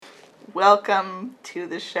Welcome to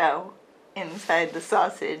the show, Inside the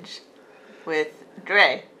Sausage, with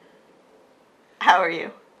Dre. How are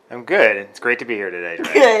you? I'm good. It's great to be here today,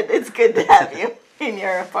 Dre. Good. It's good to have you in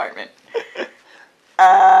your apartment.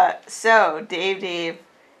 So, Dave,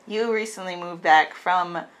 you recently moved back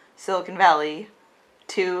from Silicon Valley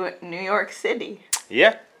to New York City.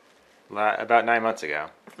 Yeah. About 9 months ago.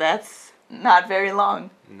 That's not very long.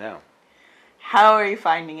 No. How are you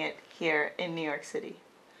finding it here in New York City?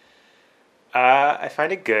 I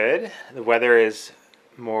find it good. The weather is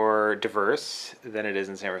more diverse than it is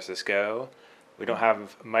in San Francisco. We don't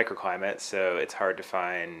have microclimate, so it's hard to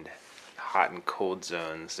find hot and cold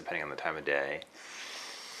zones depending on the time of day.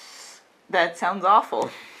 That sounds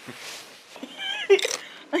awful.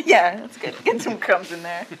 Yeah, that's good. Get some crumbs in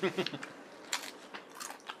there.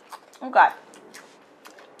 Oh, God.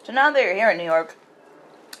 So now that you're here in New York,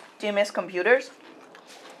 do you miss computers?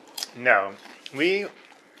 No. We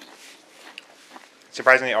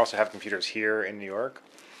surprisingly also have computers here in New York.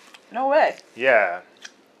 No way. Yeah.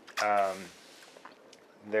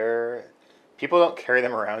 People don't carry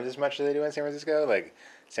them around as much as they do in San Francisco. Like,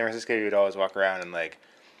 San Francisco, you would always walk around and, like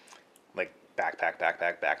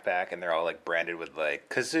backpack, and they're all, like, branded with, like,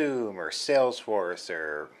 Kazoom or Salesforce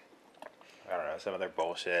or, I don't know, some other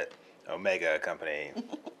bullshit Omega company.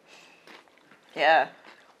 Yeah.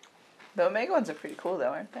 The Omega ones are pretty cool, though,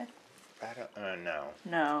 aren't they? I don't know.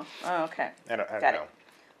 No. Oh, okay. I don't Got know. it.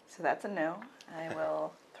 So that's a no. I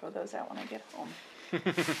will throw those out when I get home.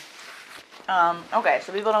 Okay,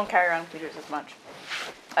 so people don't carry around computers as much.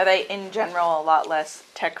 Are they, in general, a lot less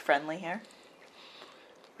tech-friendly here?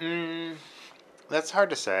 That's hard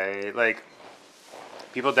to say. Like,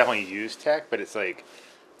 people definitely use tech, but it's like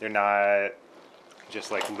they're not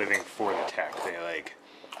just like living for the tech. They like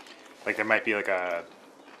there might be like a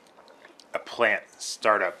plant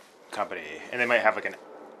startup company, and they might have like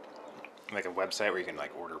a website where you can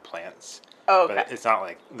like order plants. Oh, okay. But it's not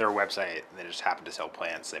like their website. They just happen to sell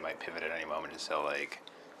plants. They might pivot at any moment to sell like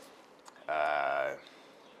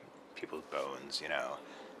people's bones. You know,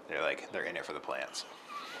 they're in it for the plants.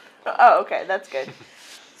 Oh, okay, that's good.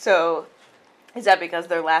 So, is that because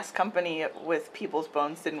their last company with people's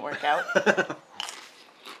bones didn't work out?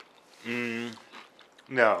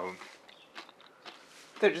 No.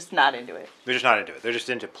 They're just not into it. They're just not into it. They're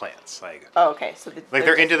just into plants. Like, Oh, okay. So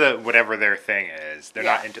they're into the whatever their thing is. They're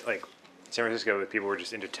Yeah. not into like San Francisco. People were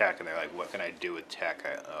just into tech, and they're like, "What can I do with tech?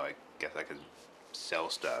 I guess I could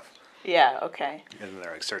sell stuff." Yeah. Okay. And then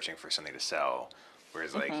they're like searching for something to sell.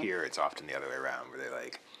 Whereas like here, it's often the other way around, where they're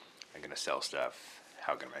like, "I'm gonna sell stuff.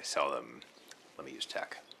 How can I sell them? Let me use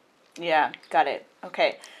tech." Yeah. Got it.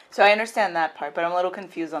 Okay. So I understand that part, but I'm a little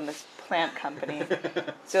confused on this plant company.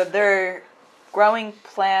 So they're growing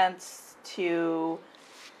plants to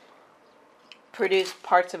produce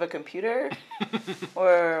parts of a computer,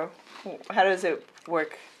 or how does it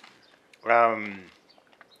work? I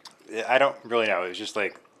don't really know. It was just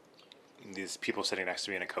like these people sitting next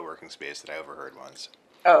to me in a co-working space that I overheard once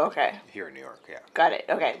Oh, okay. here in New York. Yeah. Got it.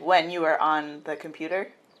 Okay. When you were on the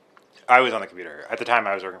computer? I was on the computer. At the time,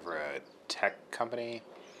 I was working for a tech company.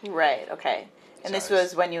 Right. Okay. And So this I was-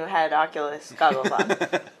 was when you had Oculus goggles on.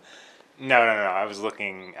 No. I was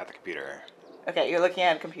looking at the computer. Okay, you're looking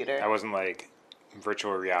at a computer. I wasn't like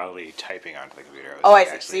virtual reality typing onto the computer. Oh, I like, see.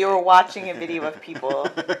 So actually, you were watching a video of people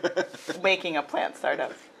making a plant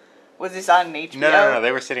startup. Was this on HBO? No.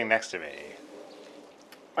 They were sitting next to me.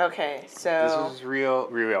 Okay, This so was real.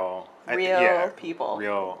 real people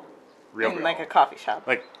Real. in like a coffee shop.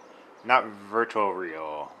 Like, not virtual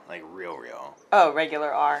real. Like real. Oh,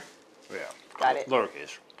 regular R. Yeah. Got it.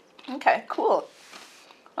 Lowercase. Okay, cool.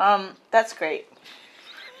 That's great.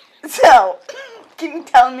 So, can you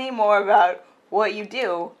tell me more about what you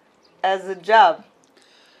do as a job?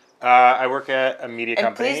 I work at a media And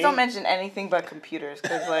company. please don't mention anything but computers,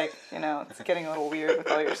 because, like, it's getting a little weird with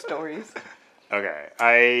all your stories. Okay,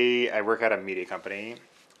 I work at a media company,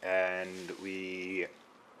 and we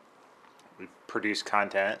produce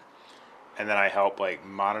content, and then I help like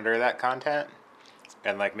monitor that content,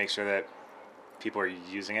 and like make sure that people are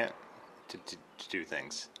using it to do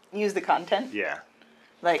things. Use the content? Yeah.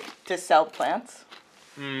 Like, to sell plants?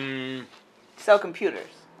 Sell computers?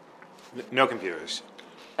 No computers.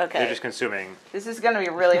 Okay. They're just consuming. This is going to be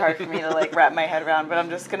really hard for me to, like, wrap my head around, but I'm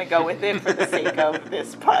just going to go with it for the sake of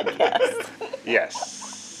this podcast.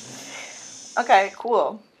 Yes. Okay,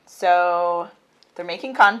 cool. So, they're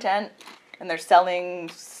making content, and they're selling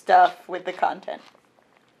stuff with the content.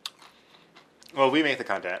 Well, we make the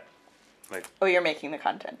content. Oh, you're making the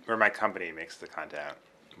content. Or my company makes the content.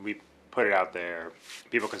 We put it out there.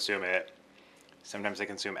 People consume it. Sometimes they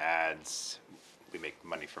consume ads. we make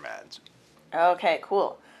money from ads. Okay,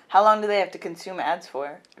 cool. How long do they have to consume ads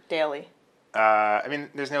for daily? I mean,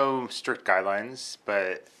 there's no strict guidelines,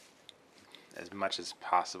 but as much as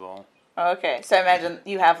possible. Okay, so I imagine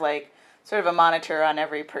you have like sort of a monitor on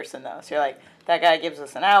every person though. So you're like, that guy gives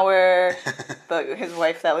us an hour. His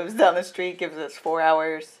wife that lives down the street gives us 4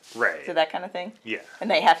 hours. Right. So that kind of thing. Yeah.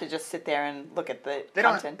 And they have to just sit there and look at the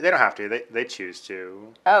content. They don't have to. They choose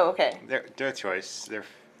to. Oh, okay. Their choice.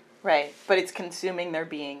 Right, but it's consuming their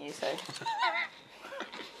being. You say.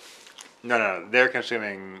 No. They're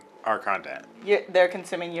consuming our content. They're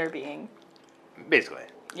consuming your being. Basically.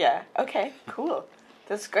 Yeah. Okay. Cool.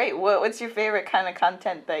 That's great. What's your favorite kind of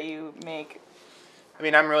content that you make? I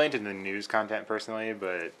mean, I'm really into the news content personally,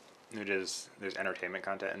 but there's entertainment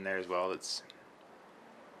content in there as well that's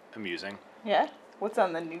amusing. Yeah? What's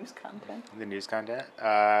on the news content? The news content?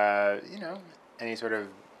 Any sort of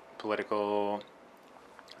political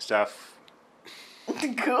stuff.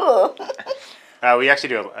 Cool. We actually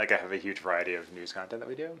do have a huge variety of news content that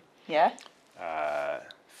we do. Yeah?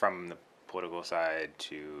 From the political side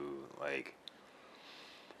to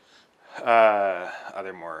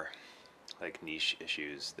other more niche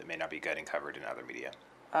issues that may not be getting covered in other media.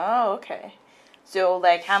 Oh, okay. So,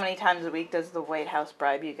 how many times a week does the White House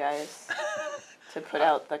bribe you guys to put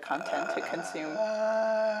out the content to consume?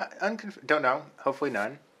 Don't know. Hopefully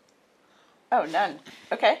none. Oh, none.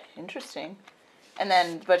 Okay, interesting. And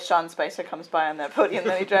then, but Sean Spicer comes by on that podium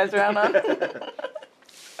that he drives around on? It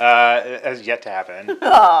has yet to happen.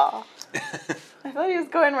 Aw. I thought he was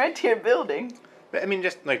going right to your building. But, I mean,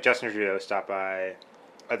 just Justin Trudeau stopped by.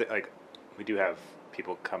 We do have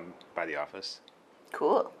people come by the office.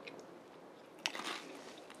 Cool.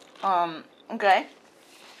 Okay.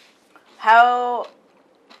 How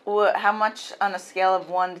much on a scale of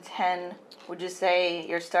 1 to 10 would you say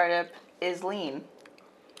your startup is lean?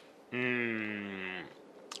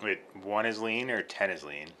 Wait, 1 is lean or 10 is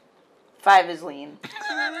lean? 5 is lean.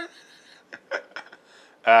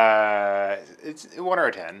 It's 1 or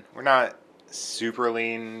a 10. We're not super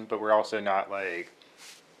lean, but we're also not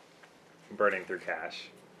burning through cash.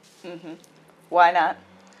 Mm-hmm. Why not?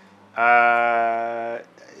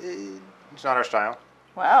 It's not our style.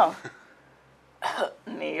 Wow.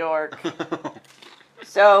 New York.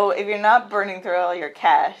 So if you're not burning through all your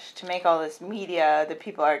cash to make all this media that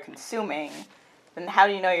people are consuming, then how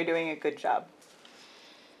do you know you're doing a good job?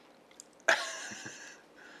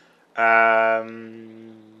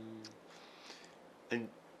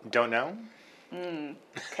 Don't know.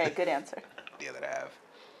 Okay, good answer. Idea that I have.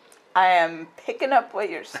 I am picking up what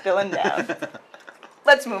you're spilling down.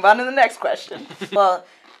 Let's move on to the next question. Well,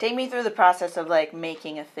 take me through the process of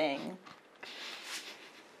making a thing.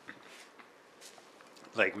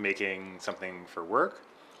 Making something for work?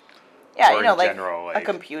 Yeah, or in general, a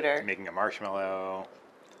computer. Making a marshmallow.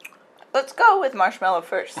 Let's go with marshmallow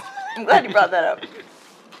first. I'm glad you brought that up.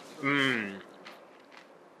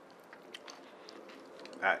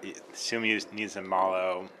 Assume you need some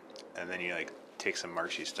mallow, and then you take some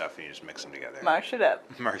marshy stuff and you just mix them together. Marsh it up.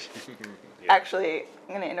 Marshy. Yeah. Actually,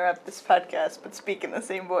 I'm going to interrupt this podcast, but speak in the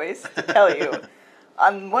same voice to tell you.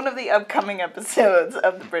 On one of the upcoming episodes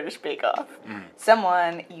of the British Bake Off,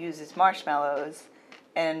 someone uses marshmallows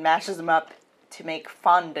and mashes them up to make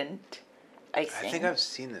fondant icing. I think I've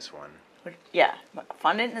seen this one. Yeah,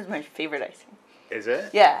 fondant is my favorite icing. Is it?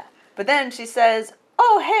 Yeah, but then she says,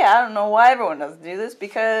 oh, hey, I don't know why everyone doesn't do this,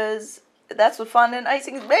 because that's what fondant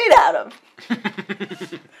icing is made out of.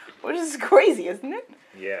 Which is crazy, isn't it?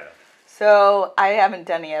 Yeah. So I haven't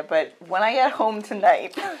done it yet, but when I get home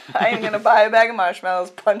tonight, I am going to buy a bag of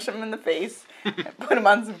marshmallows, punch them in the face, and put them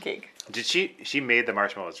on some cake. Did she made the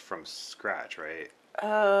marshmallows from scratch, right?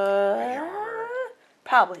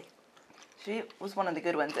 Probably. She was one of the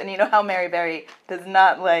good ones. And you know how Mary Berry does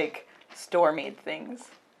not like store-made things?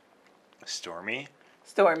 Stormy?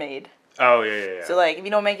 Store-made. Oh, yeah. So, if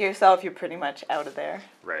you don't make it yourself, you're pretty much out of there.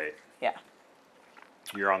 Right. Yeah.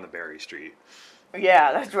 You're on the Berry Street.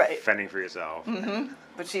 Yeah, that's right. Fending for yourself. Mm-hmm.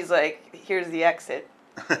 But she's like, here's the exit.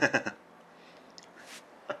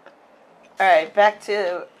 Alright, back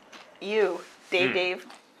to you, Dave.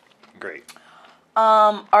 Great.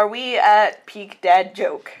 Are we at peak dad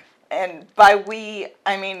joke? And by we,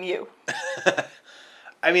 I mean you.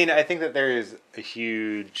 I mean, I think that there is a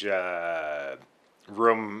huge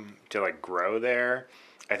room to grow there.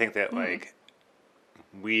 I think that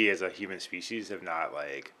we as a human species have not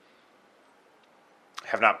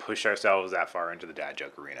pushed ourselves that far into the dad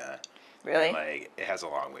joke arena. Really? And, it has a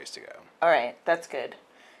long ways to go. All right, that's good.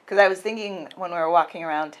 Because I was thinking when we were walking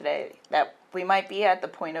around today that we might be at the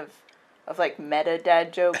point of of like meta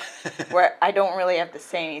dad joke, where I don't really have to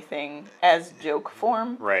say anything as joke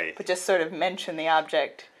form, Right. but just sort of mention the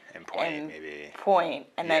object And point, maybe. point,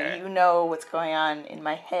 and Yeah. then you know what's going on in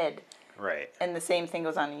my head, Right. and the same thing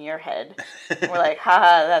goes on in your head. We're like,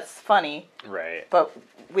 haha, that's funny, Right. but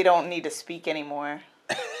we don't need to speak anymore.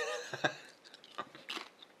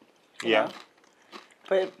 You Yeah. know?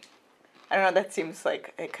 But I don't know, that seems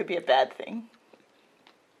like it could be a bad thing.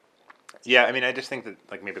 Yeah, I mean, I just think that,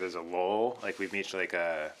 like, maybe there's a lull. Like, we've reached, like,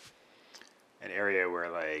 an area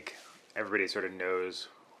where, like, everybody sort of knows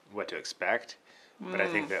what to expect. But I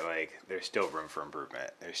think that, like, there's still room for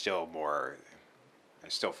improvement. There's still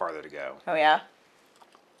farther to go. Oh yeah?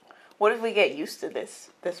 What if we get used to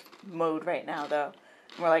this mode right now, though?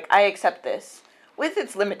 And we're like, I accept this, with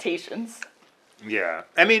its limitations. Yeah.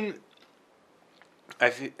 I mean,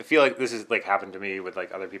 I feel like this has, like, happened to me with,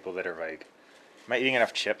 like, other people that are, like, am I eating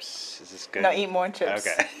enough chips? Is this good? No, eat more chips.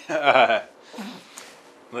 Okay.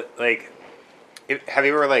 Like, have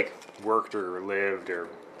you ever, like, worked or lived or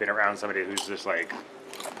been around somebody who's just, like,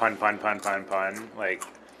 pun, like,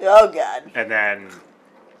 Oh, God. and then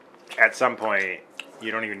at some point, you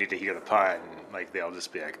don't even need to hear the pun. Like, they'll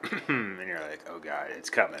just be like, and you're like, oh, God, it's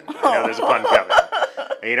coming. I know there's a pun coming.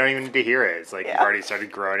 And you don't even need to hear it. It's like you've already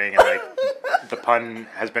started groaning, and, like, the pun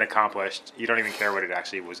has been accomplished. You don't even care what it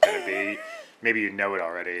actually was going to be. Maybe you know it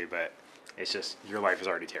already, but it's just, your life is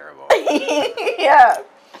already terrible. Yeah.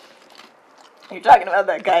 You're talking about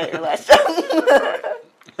that guy at your last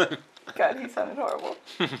job. God, he sounded horrible.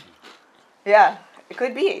 Yeah, it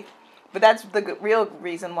could be. But that's the real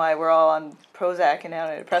reason why we're all on Prozac and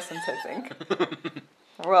antidepressants, I think.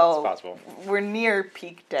 We're all, It's possible. We're near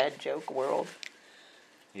peak dad joke world.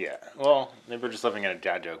 Yeah. Well, maybe we're just living in a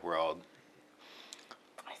dad joke world.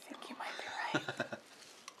 I think you might be right.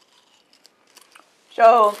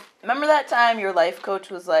 So, remember that time your life coach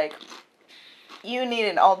was like, you need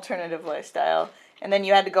an alternative lifestyle, and then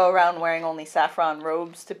you had to go around wearing only saffron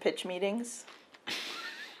robes to pitch meetings?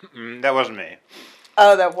 That wasn't me.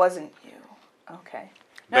 Oh, that wasn't you. Okay.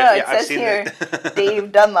 No, But, it yeah, I've says seen here, that.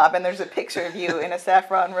 Dave Dunlop, and there's a picture of you in a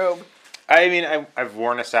saffron robe. I mean, I've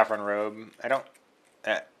worn a saffron robe. I don't...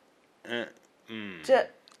 Ju-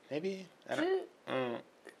 Maybe? I don't... ju- mm,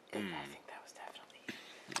 I think that was definitely you.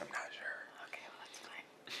 I'm not sure. Okay, well, that's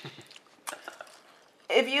fine.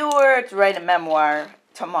 If you were to write a memoir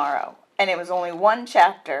tomorrow, and it was only one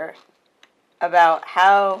chapter about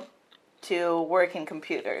how to work in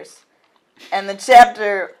computers, and the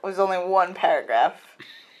chapter was only one paragraph,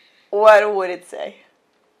 what would it say?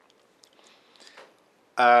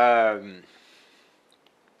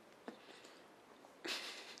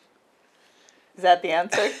 Is that the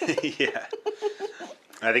answer? Yeah.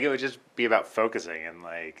 I think it would just be about focusing and,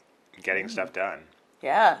 like, getting stuff done.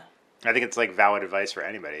 Yeah. I think it's, like, valid advice for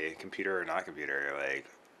anybody, computer or not computer, like,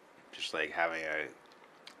 just, like, having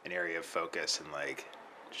an area of focus and, like,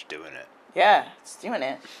 just doing it. Yeah, it's doing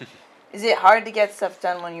it. Is it hard to get stuff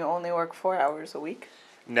done when you only work 4 hours a week?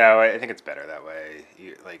 No, I think it's better that way.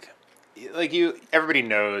 Everybody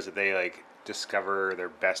knows that they, like, discover their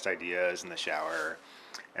best ideas in the shower.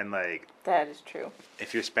 And, like... That is true.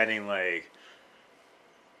 If you're spending, like,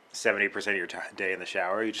 70% of your day in the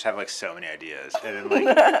shower, you just have, like, so many ideas. And then,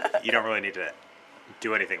 like, you don't really need to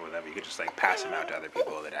do anything with them. You could just, like, pass them out to other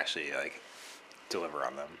people that actually, like, deliver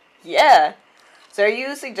on them. Yeah. So are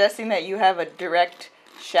you suggesting that you have a direct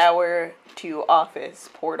shower to office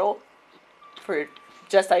portal for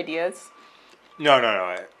just ideas?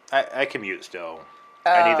 No. I commute still.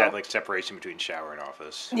 I need that, like, separation between shower and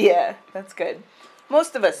office. Yeah, that's good.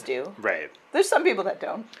 Most of us do. Right. There's some people that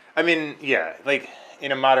don't. I mean, yeah, like,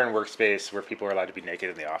 in a modern workspace where people are allowed to be naked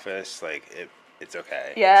in the office, like, it's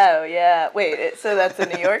okay. Yeah. Wait, so that's a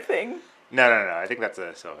New York thing? No. I think that's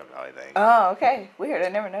a Silicon Valley thing. Oh, okay. Weird. I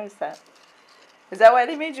never noticed that. Is that why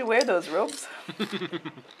they made you wear those robes?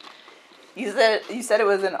 You said it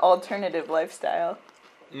was an alternative lifestyle.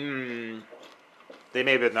 They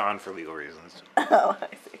may have been on for legal reasons. Oh, I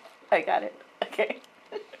see. I got it. Okay.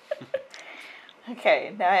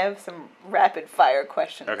 Okay, now I have some rapid fire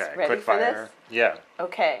questions. Okay, Ready quick for fire. this? Yeah.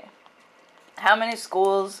 Okay. How many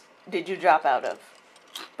schools did you drop out of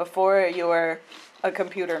before you were a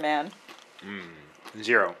computer man?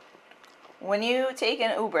 0. When you take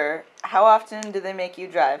an Uber, how often do they make you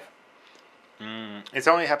drive? It's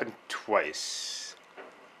only happened twice.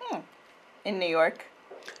 In New York?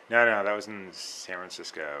 No, that was in San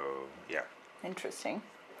Francisco. Yeah. Interesting.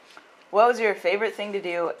 What was your favorite thing to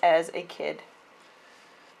do as a kid?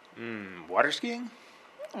 Water skiing?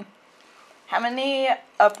 How many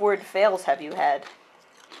upward fails have you had?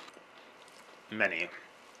 Many.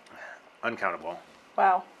 Uncountable.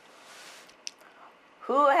 Wow.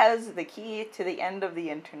 Who has the key to the end of the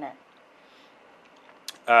internet?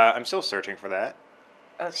 I'm still searching for that.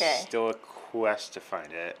 Okay. Still a quest to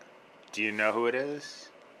find it. Do you know who it is?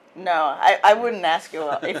 No, I wouldn't ask you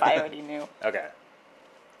if I already knew. Okay.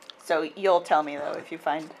 So you'll tell me, though, if you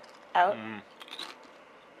find out?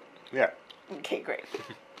 Yeah. Okay, great.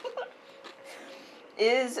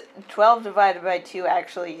 Is 12 divided by 2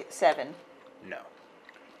 actually 7? No.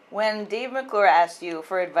 When Dave McClure asked you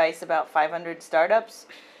for advice about 500 startups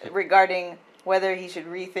regarding whether he should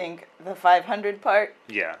rethink the 500 part,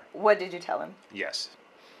 Yeah. what did you tell him? Yes.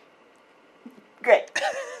 Great.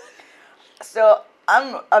 So,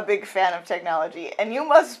 I'm a big fan of technology, and you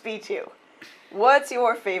must be too. What's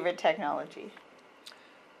your favorite technology?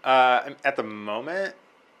 At the moment,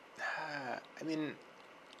 I mean,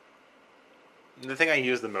 the thing I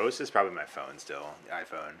use the most is probably my phone still, the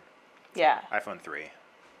iPhone. Yeah, iPhone 3.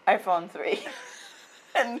 iPhone 3.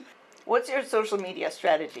 And what's your social media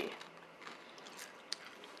strategy?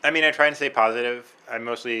 I mean, I try and stay positive.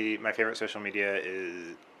 My favorite social media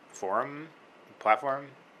is platform.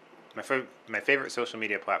 My favorite social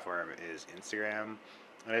media platform is Instagram.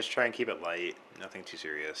 I just try and keep it light, nothing too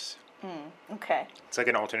serious. Okay. It's like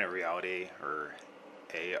an alternate reality or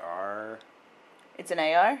AR. It's an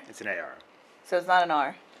AR? It's an AR. So it's not an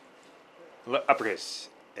R. Uppercase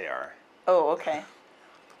AR. Oh, okay.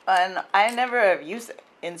 And I never have used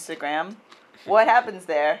Instagram. What happens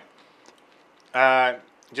there?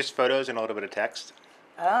 Just photos and a little bit of text.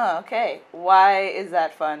 Oh, okay. Why is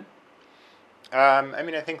that fun? I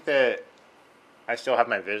mean, I think that I still have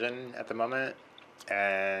my vision at the moment,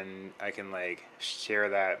 and I can like share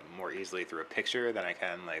that more easily through a picture than I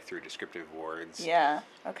can like through descriptive words. Yeah,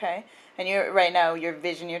 okay. And right now, your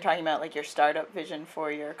vision, you're talking about like your startup vision for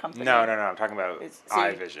your company? No. I'm talking about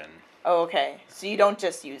iVision. Oh, okay. So you don't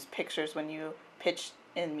just use pictures when you pitch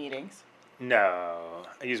in meetings? No,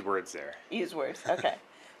 I use words there. Use words, okay.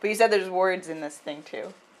 But you said there's words in this thing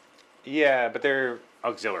too. Yeah, but they're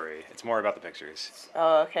auxiliary. It's more about the pictures.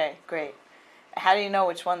 Oh, okay, great. How do you know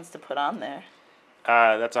which ones to put on there?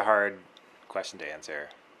 That's a hard question to answer.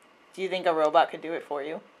 Do you think a robot could do it for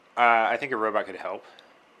you? I think a robot could help.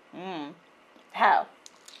 How?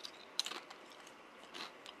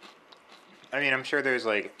 I mean, I'm sure there's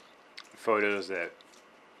like photos that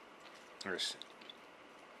there's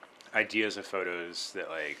ideas of photos that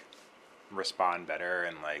like respond better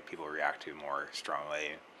and like people react to more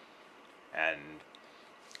strongly, and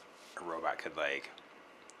a robot could like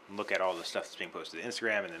look at all the stuff that's being posted to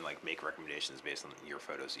Instagram and then like make recommendations based on your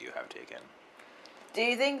photos that you have taken. Do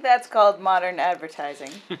you think that's called modern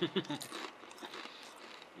advertising?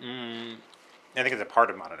 I think it's a part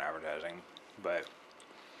of modern advertising, but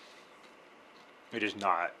it is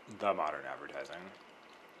not the modern advertising.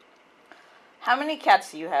 How many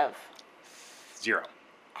cats do you have? 0.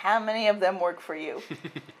 How many of them work for you?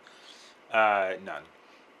 None.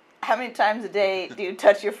 How many times a day do you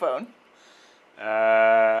touch your phone?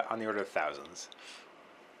 On the order of thousands.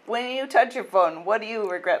 When you touch your phone, what do you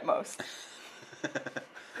regret most?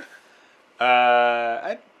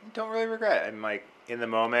 I don't really regret. I'm like in the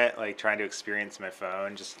moment, like trying to experience my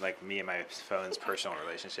phone, just like me and my phone's personal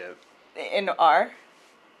relationship. In R?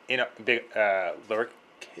 In a big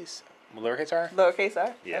lowercase R. Lowercase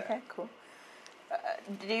r? Yeah. Okay, cool.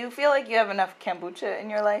 Do you feel like you have enough kombucha in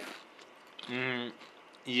your life?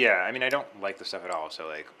 Yeah, I mean I don't like the stuff at all, so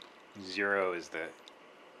like 0 is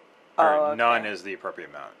none is the appropriate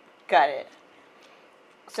amount. Got it.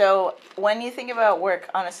 So when you think about work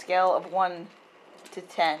on a scale of 1 to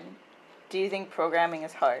 10, do you think programming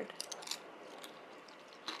is hard?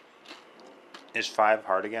 Is 5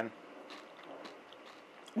 hard again?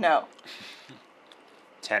 No.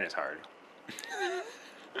 10 is hard.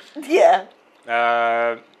 Yeah.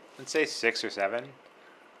 Let's say 6 or 7.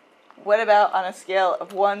 What about on a scale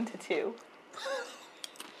of 1 to 2?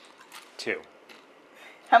 2.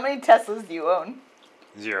 How many Teslas do you own?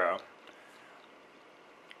 0.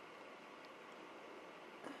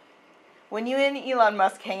 When you and Elon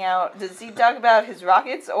Musk hang out, does he talk about his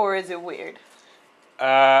rockets or is it weird?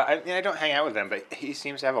 I mean, I don't hang out with him, but he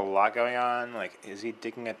seems to have a lot going on. Like, is he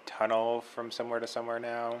digging a tunnel from somewhere to somewhere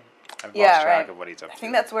now? I've lost track of what he's up to. I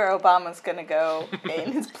think that's where Obama's going to go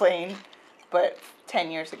in his plane, but 10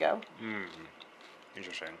 years ago.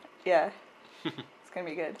 Interesting. Yeah. It's going to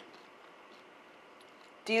be good.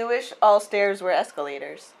 Do you wish all stairs were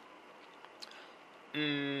escalators?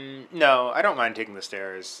 No, I don't mind taking the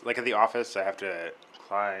stairs. Like at the office, I have to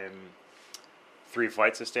climb 3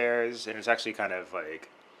 flights of stairs, and it's actually kind of like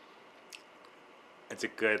it's a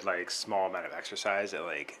good like small amount of exercise. That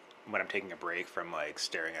like when I'm taking a break from like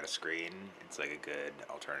staring at a screen, it's like a good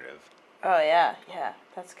alternative. Oh yeah,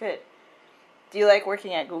 that's good. Do you like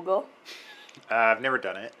working at Google? I've never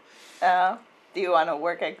done it. Do you want to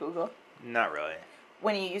work at Google? Not really.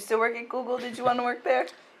 When you used to work at Google, did you want to work there?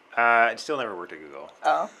 I still never worked at Google.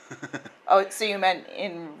 Oh. Oh, so you meant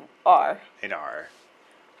in R. In R.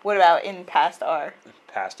 What about in past R?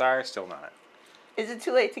 Past R, still not. Is it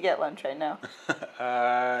too late to get lunch right now?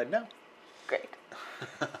 No. Great.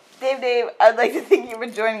 Dave, I'd like to thank you for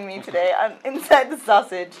joining me today on Inside the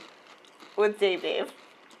Sausage with Dave.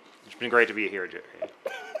 It's been great to be here, Jerry.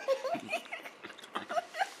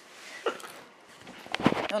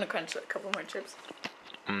 I want to crunch a couple more chips.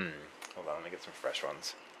 Hold on, let me get some fresh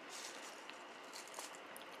ones.